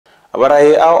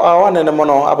Barai awane ne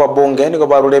mono ababunge niko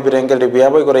barule birengeli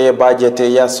byabo igoreye budget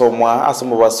ya somwa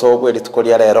asumu basobo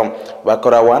elitukolia rero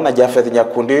bakora wana Jafeth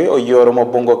Nyakundi oyoro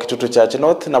mobungo kitutu church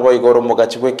north nabo igoro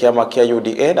mugachibwe kyama kya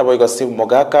UDA nabo igosibu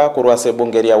mogaka kurwase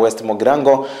bungeri ya West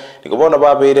Mogirango nikobona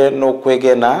babire no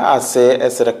kwegena ase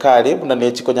serikali buna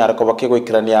nechiko nyarako bakego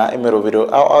ikirania emerobiro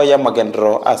au ya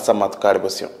magendro asamat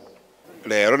karibosyo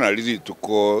lero naliri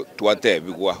tuko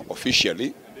twatebigwa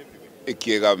officially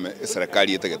ekigame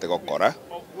serikali yetegete gukora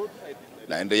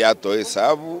na ende yato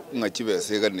hesabu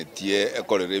ngachibesega netie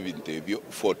ekorere ebintu ebyo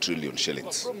 4 trillion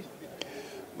shillings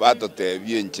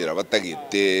batotebye nchira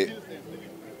batagite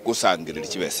kusangirira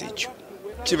kibese ekyo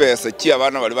kibese ki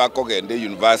abana bali bakogende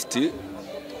university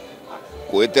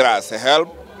kuetera as help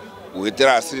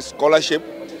kuetera as scholarship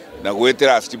na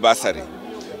kuetera as bursary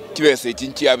kibese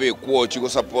ekinchi abe kuo chiko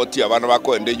support abana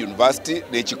bakogende university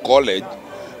ne chi college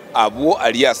abo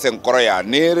aliya senkoro ya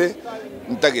nere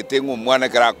ntagete ngumwana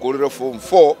kara kurire form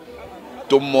 4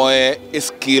 tomoe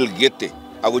skill gete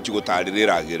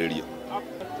aguchigutarira agereria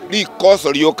li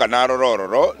koso lyo kanaro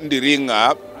rororo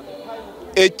ndiringa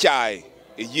echai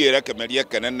eyera kemeria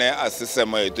kenene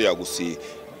asisema yeto yagusi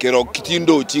kero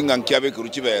kitindo chinga nkiabe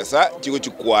kiruchibesa chigo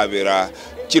chikwabera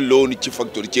chiloni chi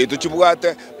factory cheto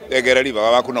chibwate egereri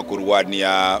baba bakuna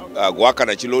kurwania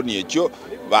gwakana chiloni echo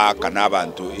bakana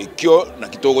abantu ekyo na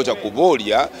kitogo cha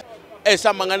kuboria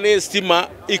esa mangane stima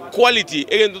equality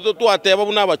egento to ateba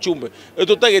buna abachumbe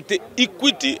etotagete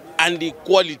equity and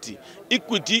equality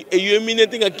equity eyo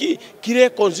eminente ngaki kire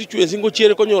constituency ngo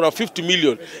chere konyora 50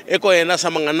 million eko ena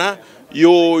samangana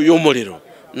yo molero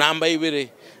namba ibere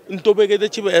ntobegede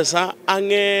chibesa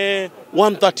ange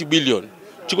 130 billion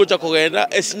chiko cha kogenda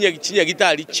esinya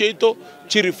gitali cheto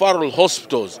chi referral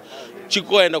hospitals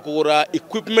chiko enda kugura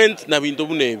equipment na bintu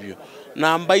bunebyo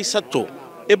namba isato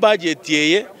e budget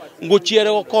yeye ngo chiere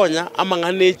gokonya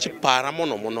amangane chipara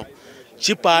mono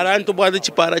chipara ntobwade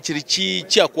chipara chiri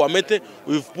chi akwamete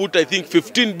we've put I think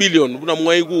 15 billion buna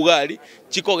mwaigu gali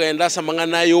chiko genda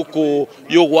samangana yoko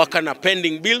waka na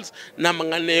pending bills na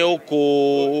mangane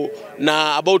yoko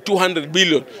na about 200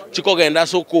 billion chiko genda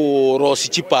soko rosi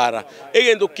chipara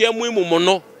egendo kia muhimu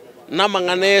mono na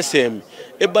mangane SM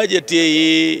e budget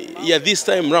ya this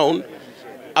time round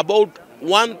about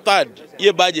 1/3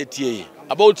 ye budget ye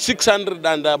about 600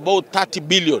 and about 30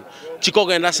 billion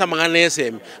chikoga enda samangane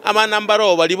SM ama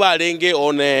nambaro bali balenge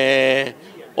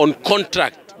on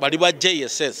contract bali ba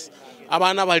JSS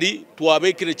abana bali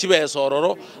tuabekire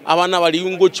chibesororo abana bali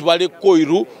ngo chibale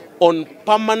koiru on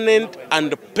permanent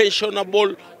and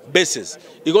pensionable basis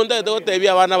igonda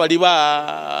etebya abana bali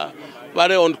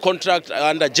bare on contract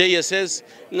under JSS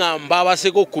ngamba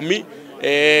baseko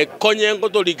 10 konyengo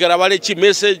to likara bale chi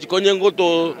message konyengo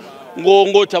to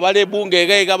ngo tabale bunge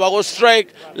gaiga bago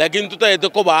strike lakini tutaete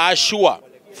ko ba assure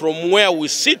from where we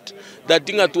sit that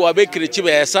tinga tuabekire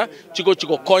chibesa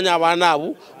chiko konya abana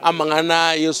abu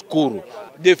amangana yeskuru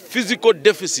the physical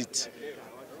deficit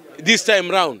this time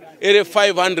round ere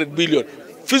 500 billion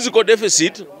physical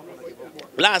deficit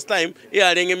last time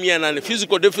arenge miana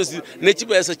physical deficit ne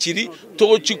chibesa chiri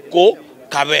to chiko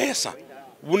kabesa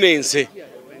bunense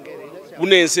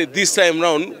this time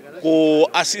round ko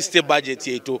assist budget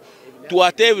yeto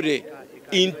tuatevre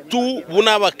into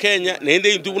bunaba Kenya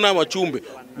nende into bunaba chumbe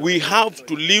we have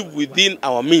to live within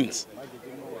our means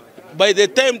by the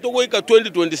time to go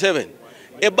 2027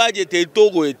 e budget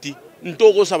etogo eti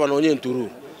ntogo sabanonye nturu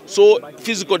so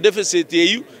physical deficit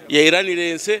yeyu ya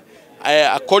iranirense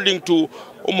according to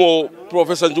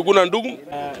Professor Njuguna Ndung'u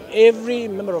every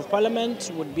member of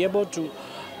parliament would be able to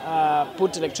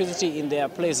put electricity in their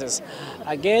places.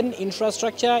 Again,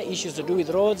 infrastructure, issues to do with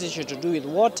roads, issues to do with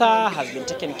water has been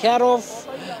taken care of.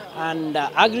 And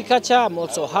agriculture, I'm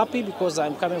also happy because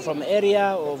I'm coming from an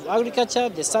area of agriculture.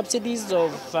 The subsidies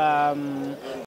of